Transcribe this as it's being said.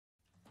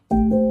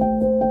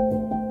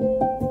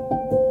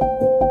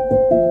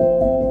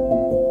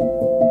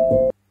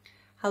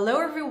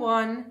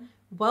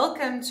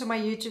welcome to my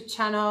YouTube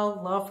channel,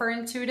 Love for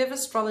Intuitive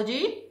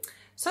Astrology.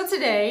 So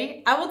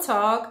today I will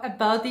talk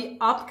about the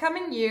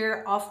upcoming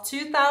year of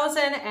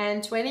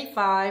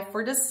 2025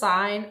 for the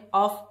sign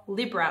of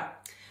Libra.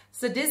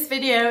 So this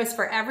video is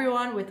for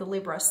everyone with the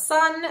Libra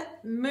Sun,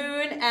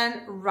 Moon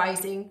and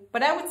Rising.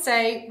 But I would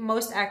say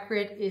most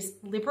accurate is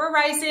Libra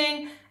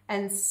Rising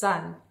and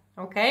Sun.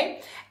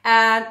 Okay,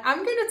 and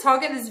I'm going to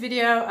talk in this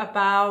video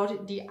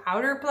about the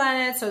outer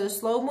planets, so the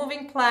slow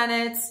moving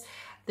planets,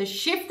 the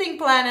shifting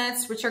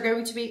planets, which are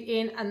going to be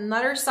in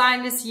another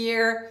sign this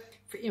year,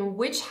 in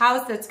which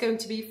house that's going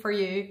to be for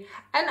you.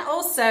 And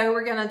also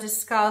we're going to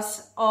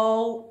discuss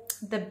all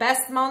the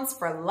best months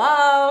for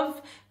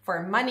love,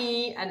 for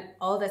money and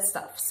all that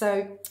stuff.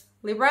 So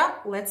Libra,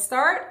 let's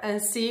start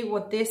and see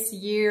what this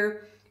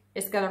year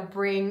is going to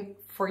bring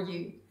for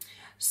you.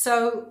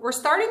 So we're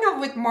starting off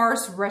with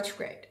Mars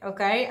retrograde,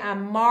 okay?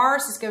 And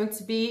Mars is going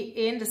to be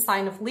in the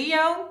sign of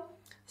Leo,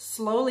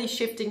 slowly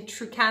shifting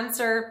through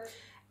Cancer,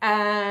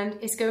 and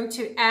is going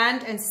to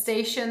end and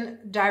station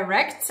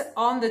direct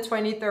on the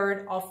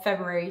 23rd of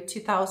February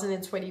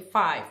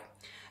 2025.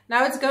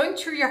 Now it's going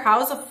through your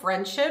house of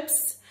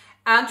friendships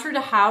and through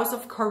the house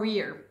of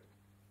career.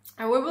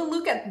 And we will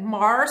look at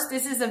Mars.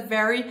 This is a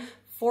very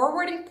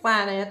forwarding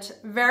planet,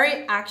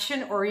 very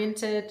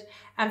action-oriented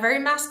and very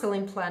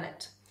masculine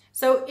planet.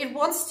 So it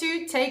wants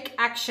to take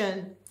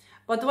action,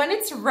 but when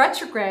it's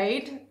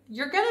retrograde,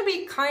 you're going to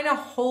be kind of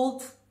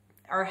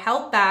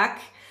held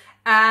back,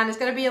 and it's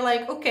going to be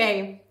like,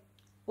 okay,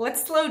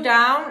 let's slow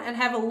down and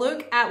have a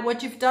look at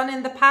what you've done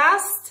in the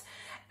past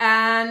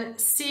and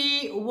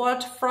see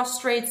what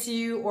frustrates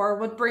you or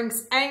what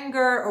brings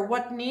anger or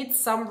what needs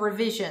some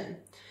revision.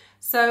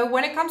 So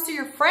when it comes to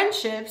your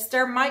friendships,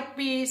 there might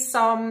be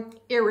some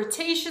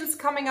irritations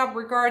coming up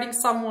regarding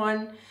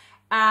someone.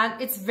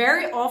 And it's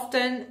very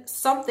often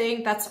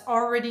something that's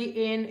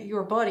already in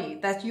your body,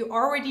 that you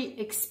already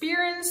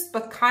experienced,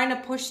 but kind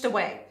of pushed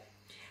away.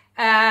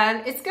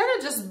 And it's going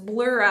to just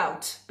blur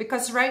out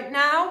because right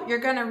now you're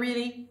going to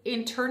really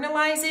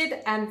internalize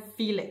it and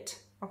feel it.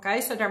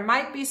 Okay, so there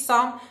might be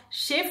some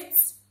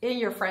shifts in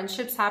your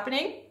friendships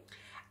happening.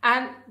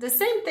 And the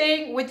same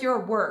thing with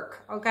your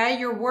work. Okay,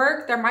 your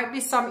work, there might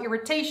be some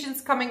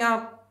irritations coming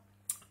up.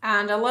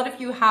 And a lot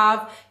of you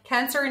have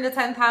Cancer in the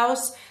 10th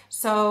house.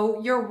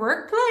 So your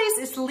workplace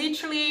is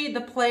literally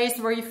the place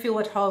where you feel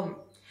at home.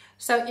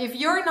 So if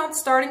you're not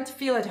starting to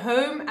feel at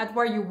home at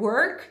where you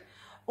work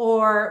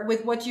or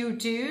with what you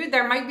do,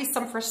 there might be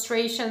some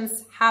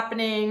frustrations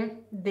happening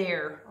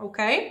there.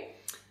 Okay.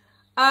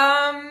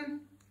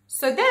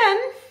 So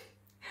then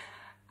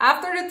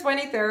after the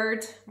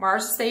 23rd,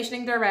 Mars is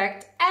stationing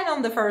direct, and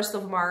on the 1st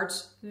of March,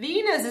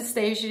 Venus is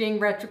stationing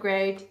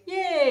retrograde.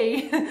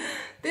 Yay!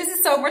 This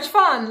is so much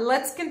fun.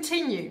 Let's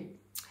continue.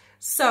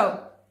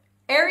 So,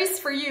 Aries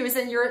for you is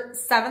in your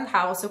 7th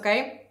house,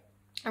 okay?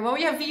 And when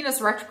we have Venus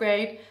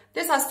retrograde,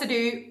 this has to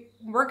do,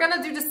 we're going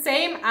to do the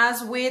same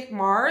as with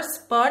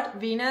Mars, but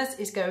Venus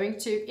is going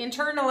to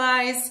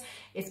internalize,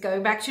 it's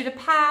going back to the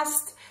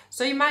past.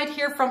 So you might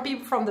hear from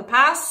people from the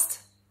past,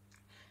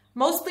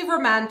 mostly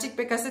romantic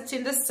because it's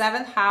in the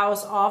 7th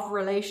house of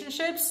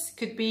relationships.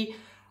 Could be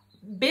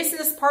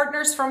business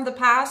partners from the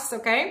past,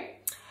 okay?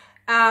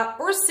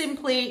 Or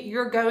simply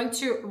you're going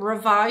to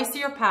revise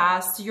your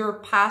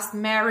past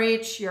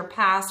marriage, your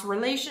past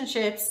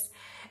relationships,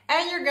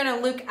 and you're going to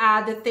look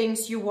at the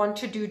things you want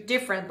to do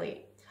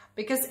differently.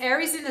 Because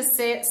Aries in the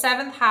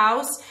 7th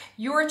house,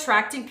 you're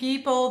attracting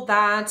people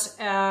that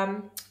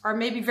are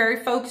maybe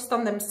very focused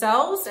on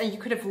themselves, and you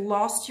could have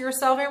lost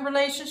yourself in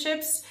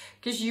relationships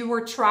because you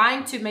were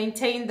trying to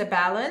maintain the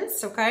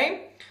balance,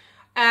 okay?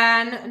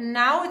 And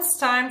now it's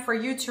time for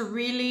you to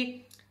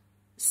really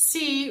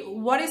see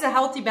what is a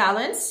healthy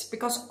balance,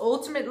 because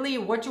ultimately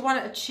what you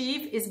want to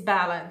achieve is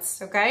balance,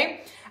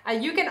 okay?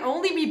 And you can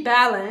only be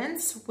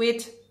balanced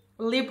with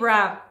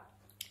Libra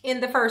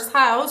in the 1st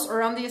house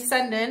or on the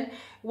ascendant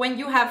when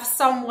you have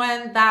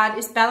someone that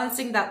is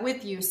balancing that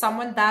with you,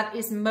 someone that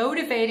is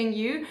motivating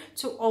you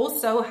to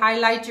also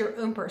highlight your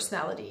own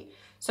personality.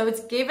 So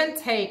it's give and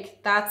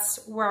take.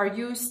 That's where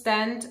you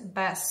stand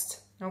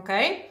best,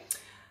 okay?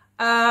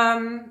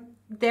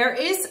 There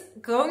is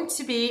going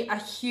to be a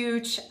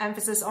huge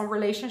emphasis on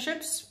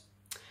relationships,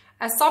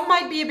 as some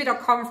might be a bit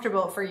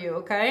uncomfortable for you,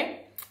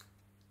 okay?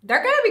 There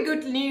are going to be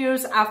good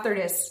news after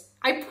this.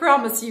 I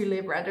promise you,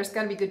 Libra, there's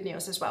going to be good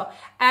news as well.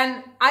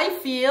 And I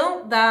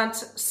feel that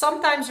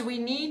sometimes we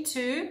need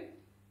to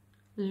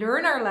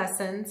learn our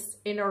lessons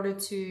in order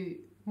to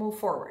move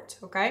forward,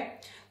 okay?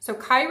 So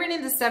Chiron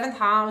in the 7th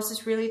house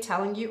is really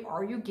telling you,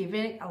 are you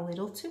giving a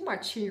little too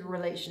much to your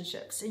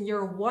relationships, in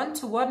your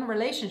one-to-one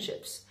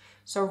relationships?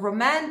 So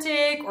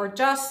romantic or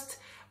just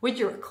with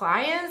your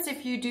clients,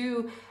 if you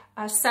do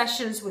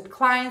sessions with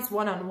clients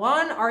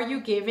one-on-one, are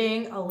you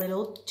giving a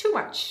little too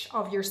much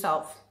of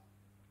yourself?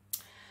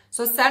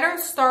 So Saturn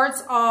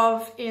starts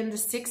off in the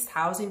 6th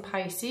house in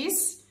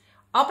Pisces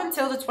up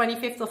until the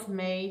 25th of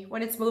May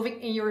when it's moving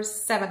in your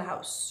 7th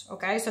house.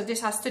 Okay, so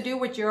this has to do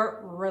with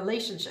your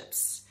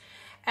relationships.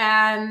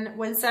 And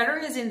when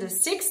Saturn is in the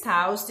 6th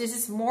house, this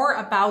is more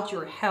about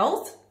your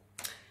health.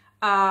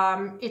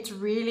 It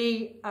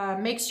really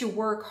makes you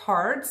work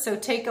hard. So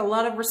take a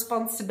lot of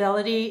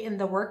responsibility in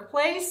the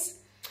workplace.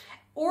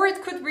 Or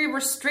it could be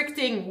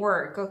restricting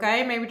work,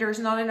 okay? Maybe there's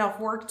not enough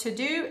work to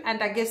do,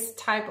 and that gives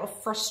type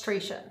of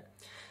frustration.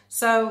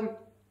 So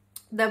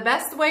the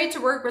best way to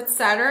work with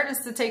Saturn is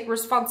to take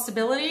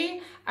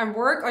responsibility and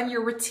work on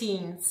your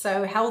routine.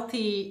 So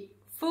healthy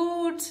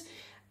food,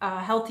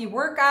 healthy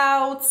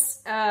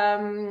workouts,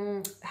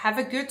 have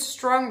a good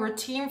strong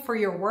routine for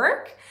your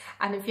work.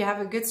 And if you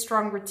have a good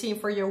strong routine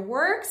for your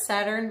work,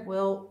 Saturn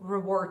will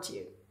reward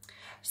you.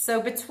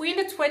 So between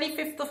the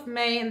 25th of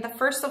May and the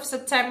 1st of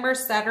September,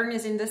 Saturn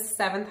is in the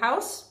 7th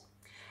house.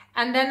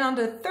 And then on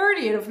the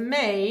 30th of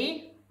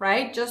May,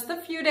 right, just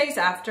a few days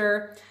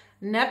after,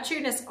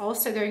 Neptune is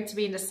also going to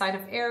be in the sign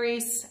of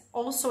Aries,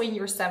 also in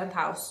your 7th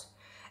house.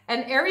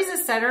 And Aries and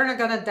Saturn are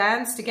going to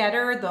dance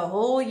together the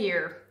whole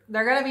year.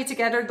 They're going to be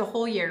together the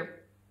whole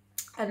year.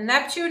 And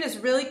Neptune is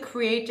really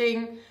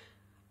creating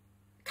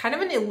kind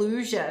of an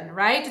illusion,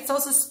 right? It's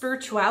also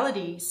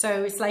spirituality.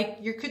 So it's like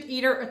you could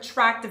either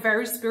attract a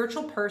very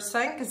spiritual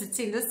person because it's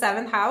in the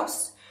 7th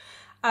house.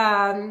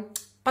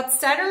 But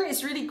Saturn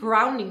is really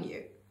grounding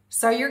you.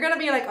 So you're going to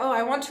be like, oh,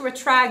 I want to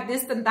attract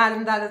this and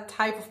that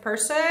type of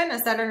person.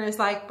 And Saturn is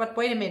like, but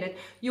wait a minute.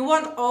 You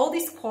want all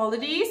these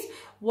qualities.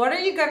 What are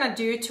you going to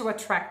do to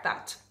attract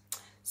that?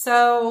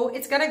 So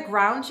it's going to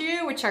ground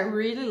you, which I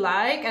really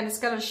like. And it's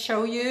going to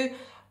show you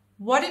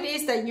what it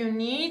is that you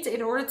need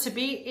in order to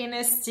be in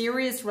a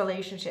serious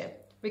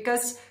relationship.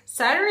 Because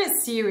Saturn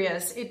is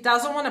serious. It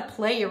doesn't want to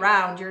play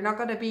around. You're not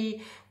going to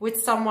be with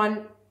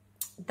someone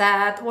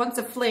that wants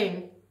a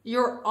fling.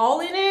 You're all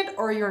in it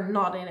or you're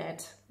not in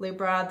it,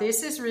 Libra.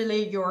 This is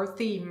really your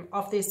theme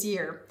of this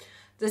year.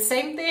 The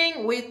same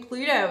thing with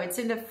Pluto. It's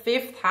in the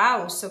 5th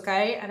house,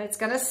 okay? And it's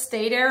going to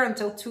stay there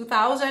until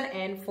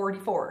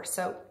 2044.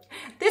 So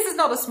this is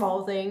not a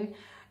small thing.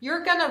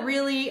 You're going to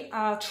really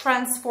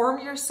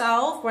transform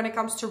yourself when it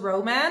comes to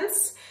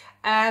romance.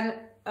 And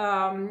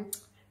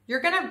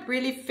you're going to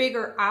really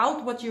figure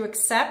out what you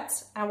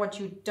accept and what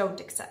you don't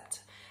accept.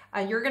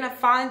 And you're going to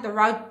find the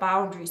right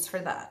boundaries for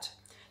that.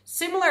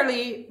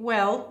 Similarly,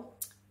 well,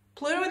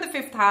 Pluto in the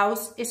 5th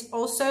house is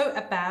also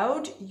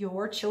about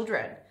your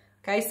children.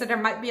 Okay, so there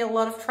might be a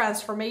lot of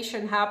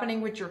transformation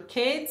happening with your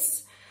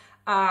kids.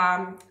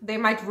 They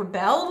might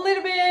rebel a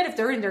little bit if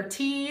they're in their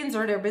teens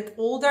or they're a bit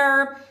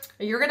older.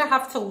 You're going to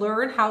have to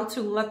learn how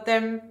to let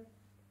them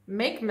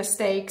make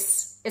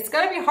mistakes. It's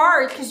going to be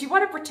hard because you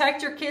want to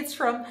protect your kids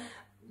from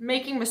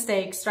making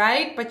mistakes,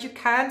 right? But you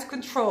can't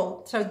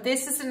control. So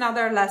this is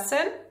another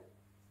lesson.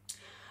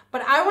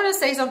 But I want to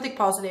say something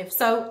positive.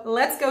 So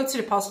let's go to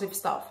the positive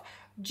stuff.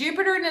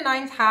 Jupiter in the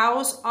 9th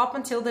house up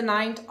until the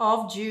 9th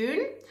of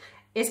June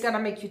is going to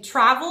make you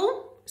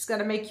travel. It's going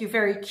to make you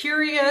very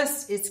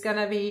curious. It's going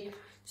to be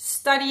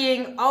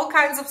studying all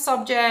kinds of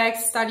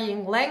subjects,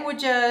 studying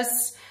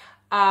languages.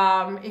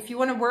 If you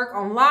want to work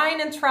online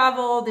and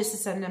travel, this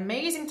is an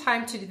amazing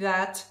time to do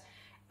that.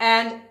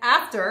 And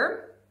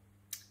after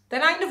the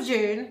 9th of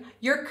June,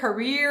 your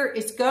career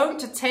is going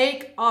to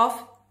take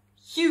off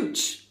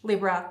huge,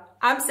 Libra.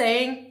 I'm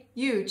saying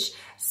huge,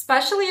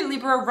 especially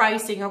Libra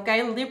rising,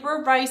 okay?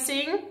 Libra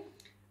rising,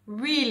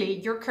 really,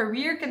 your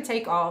career can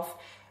take off.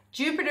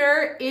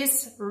 Jupiter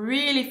is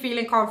really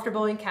feeling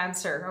comfortable in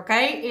Cancer,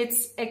 okay?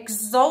 It's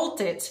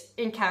exalted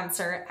in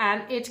Cancer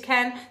and it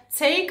can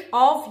take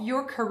off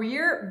your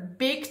career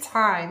big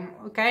time,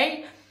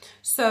 okay?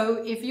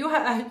 So if you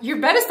have, you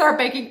better start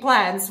making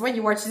plans when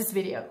you watch this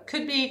video.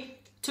 Could be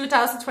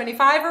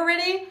 2025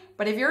 already,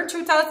 but if you're in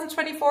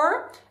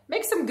 2024,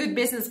 make some good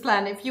business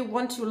plan if you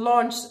want to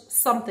launch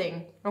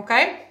something,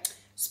 okay?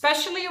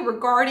 Especially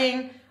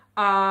regarding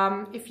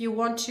if you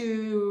want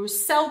to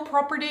sell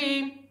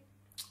property,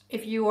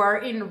 if you are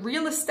in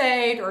real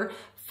estate or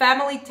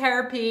family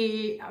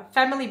therapy,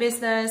 family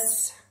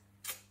business,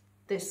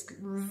 this is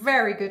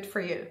very good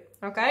for you,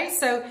 okay?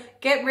 So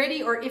get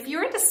ready, or if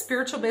you're in the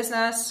spiritual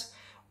business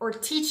or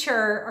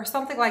teacher or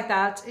something like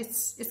that,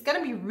 it's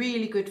gonna be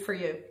really good for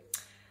you.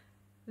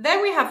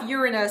 Then we have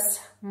Uranus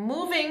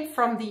moving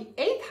from the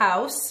 8th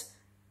house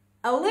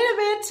a little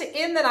bit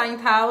in the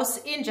 9th house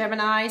in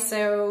Gemini.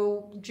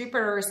 So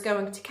Jupiter is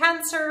going to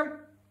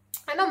Cancer.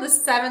 And on the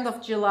 7th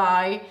of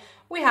July,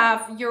 we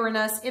have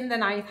Uranus in the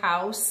 9th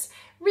house,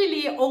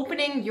 really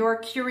opening your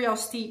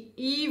curiosity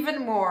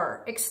even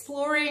more,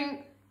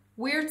 exploring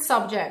weird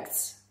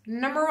subjects,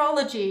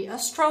 numerology,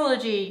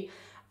 astrology,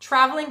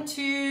 traveling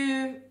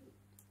to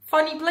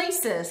funny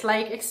places,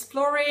 like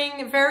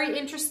exploring very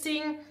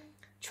interesting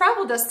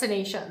travel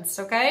destinations,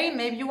 okay?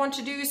 Maybe you want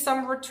to do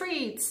some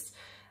retreats,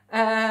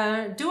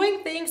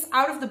 doing things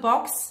out of the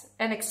box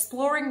and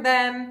exploring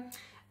them,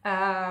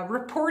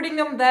 reporting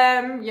on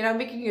them, you know,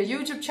 making a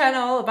YouTube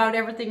channel about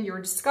everything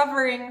you're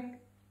discovering.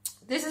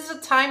 This is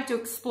a time to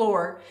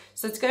explore.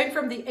 So it's going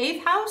from the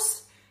 8th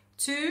house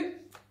to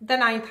the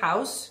 9th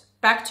house,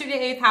 back to the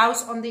 8th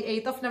house on the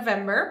 8th of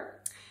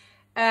November.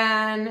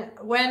 And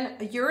when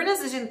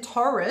Uranus is in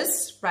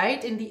Taurus,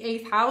 right, in the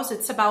 8th house,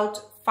 it's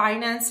about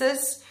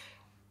finances.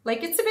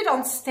 Like it's a bit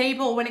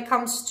unstable when it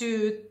comes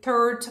to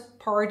third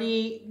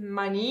party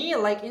money,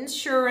 like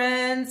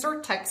insurance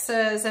or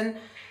taxes. And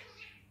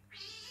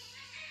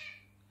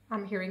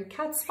I'm hearing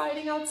cats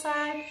fighting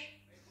outside.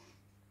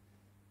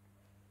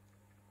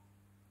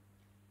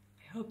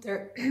 I hope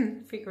they're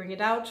figuring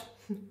it out.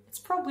 It's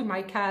probably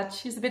my cat.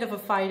 She's a bit of a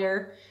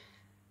fighter.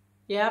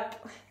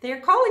 Yep. They're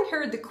calling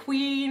her the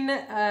Queen,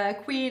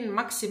 Queen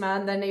Maxima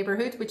in the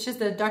neighborhood, which is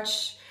the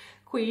Dutch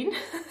queen.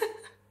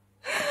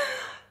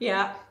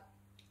 Yeah.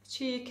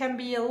 She can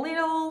be a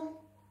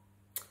little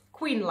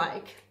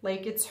queen-like.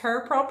 Like it's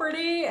her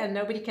property and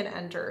nobody can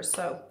enter.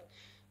 So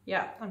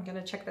yeah, I'm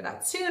gonna check that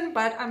out soon,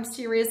 but I'm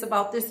serious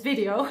about this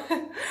video.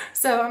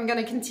 So I'm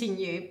gonna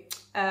continue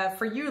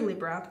for you,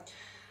 Libra.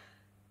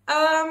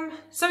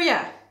 So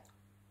yeah,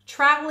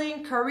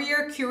 traveling,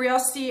 career,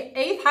 curiosity.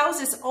 8th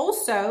house is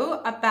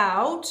also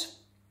about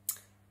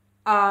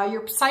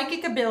your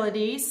psychic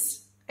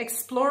abilities,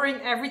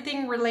 exploring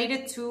everything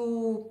related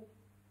to,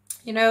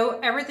 you know,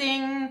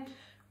 everything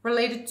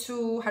related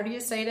to, how do you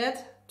say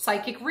that?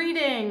 Psychic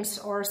readings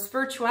or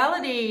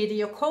spirituality,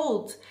 the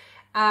occult,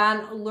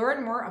 and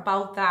learn more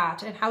about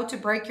that and how to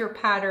break your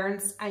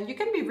patterns. And you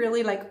can be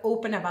really like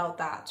open about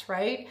that,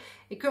 right?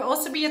 It could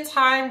also be a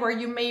time where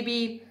you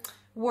maybe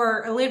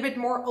were a little bit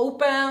more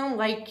open,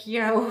 like, you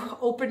know,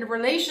 open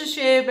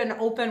relationship and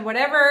open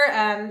whatever.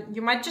 And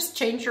you might just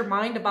change your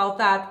mind about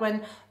that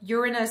when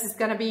Uranus is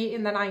going to be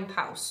in the 9th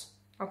house.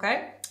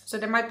 Okay. So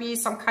there might be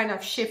some kind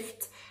of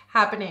shift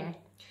happening.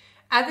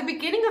 At the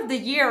beginning of the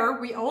year,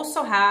 we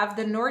also have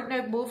the North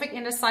Node moving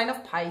in the sign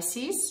of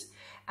Pisces.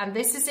 And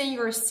this is in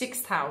your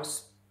 6th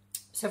house.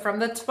 So from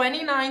the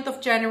 29th of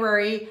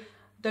January,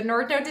 the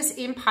North Node is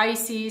in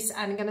Pisces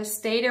and going to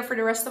stay there for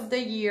the rest of the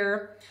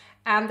year.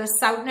 And the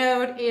South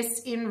Node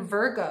is in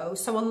Virgo.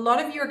 So a lot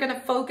of you are going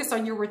to focus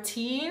on your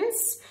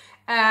routines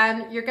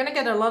and you're going to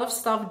get a lot of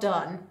stuff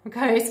done.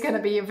 Okay, it's going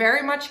to be a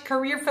very much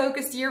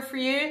career-focused year for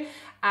you.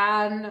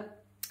 And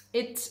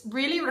it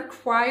really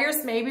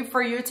requires maybe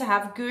for you to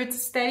have good,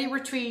 steady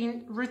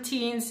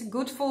routines,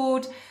 good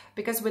food,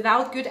 because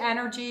without good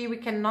energy, we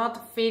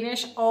cannot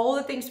finish all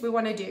the things we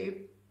want to do.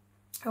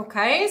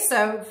 Okay,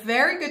 so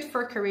very good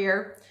for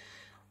career.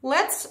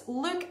 Let's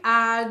look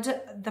at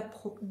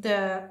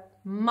the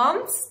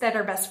months that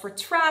are best for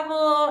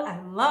travel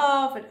and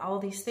love and all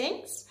these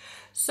things.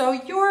 So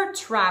your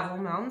travel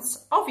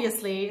months,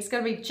 obviously, is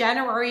going to be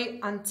January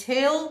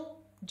until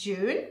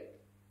June.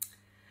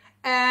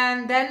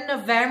 And then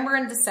November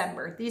and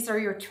December. These are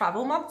your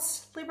travel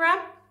months,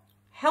 Libra.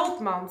 Health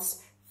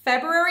months,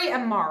 February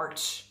and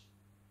March.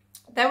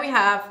 Then we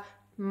have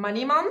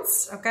money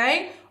months,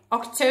 okay?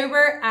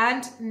 October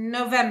and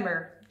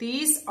November.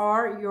 These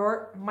are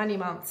your money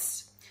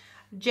months.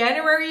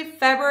 January,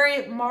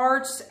 February,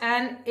 March,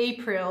 and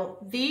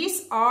April.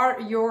 These are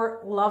your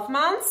love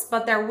months,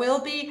 but there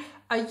will be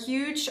a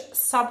huge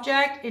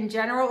subject in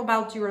general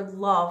about your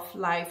love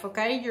life,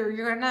 okay?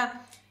 You're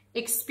gonna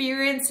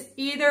experience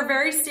either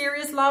very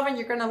serious love and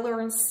you're gonna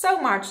learn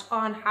so much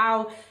on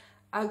how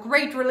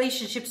great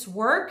relationships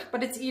work,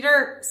 but it's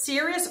either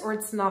serious or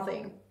it's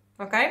nothing,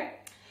 okay?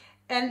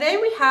 And then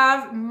we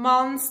have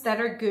months that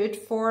are good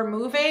for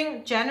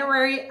moving,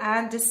 January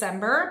and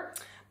December.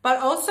 But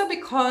also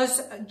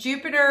because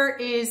Jupiter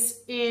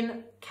is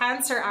in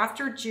Cancer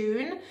after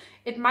June,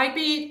 it might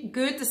be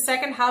good the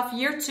second half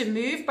year to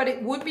move, but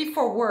it would be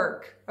for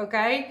work,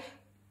 okay?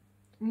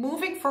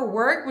 Moving for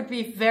work would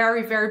be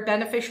very, very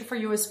beneficial for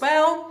you as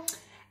well.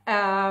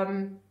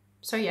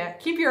 So yeah,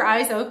 keep your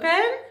eyes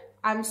open.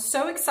 I'm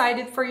so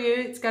excited for you.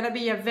 It's gonna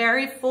be a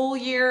very full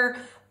year.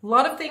 A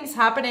lot of things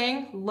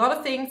happening, a lot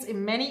of things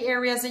in many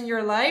areas in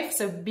your life.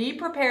 So be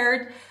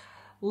prepared.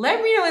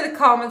 Let me know in the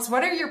comments,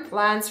 what are your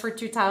plans for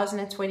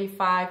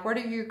 2025? What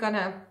are you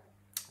gonna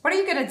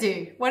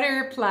do? What are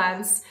your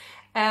plans?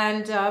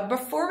 And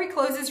before we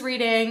close this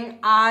reading,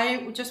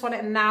 I just want to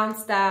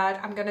announce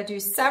that I'm gonna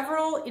do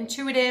several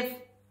intuitive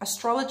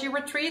astrology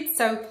retreats.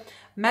 So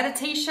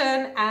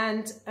meditation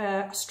and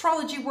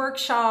astrology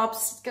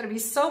workshops. It's gonna be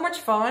so much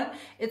fun.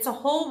 It's a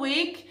whole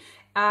week.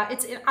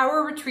 It's in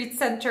our retreat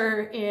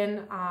center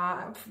in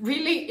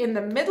really in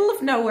the middle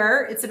of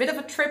nowhere. It's a bit of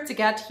a trip to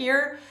get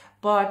here,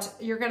 but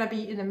you're gonna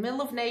be in the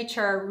middle of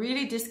nature,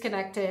 really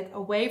disconnected,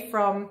 away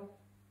from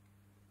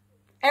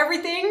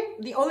everything.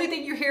 The only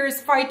thing you hear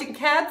is fighting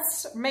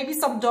cats, maybe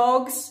some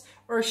dogs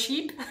or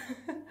sheep.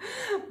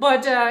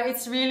 But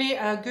it's really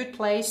a good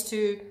place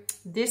to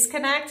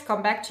disconnect,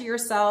 come back to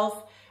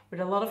yourself with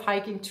a lot of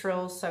hiking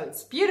trails. So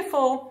it's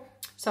beautiful.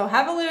 So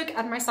have a look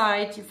at my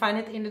site. You find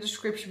it in the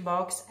description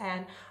box.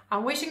 And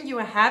I'm wishing you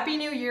a happy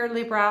new year,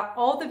 Libra.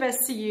 All the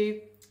best to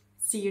you.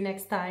 See you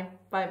next time.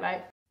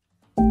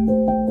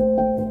 Bye-bye.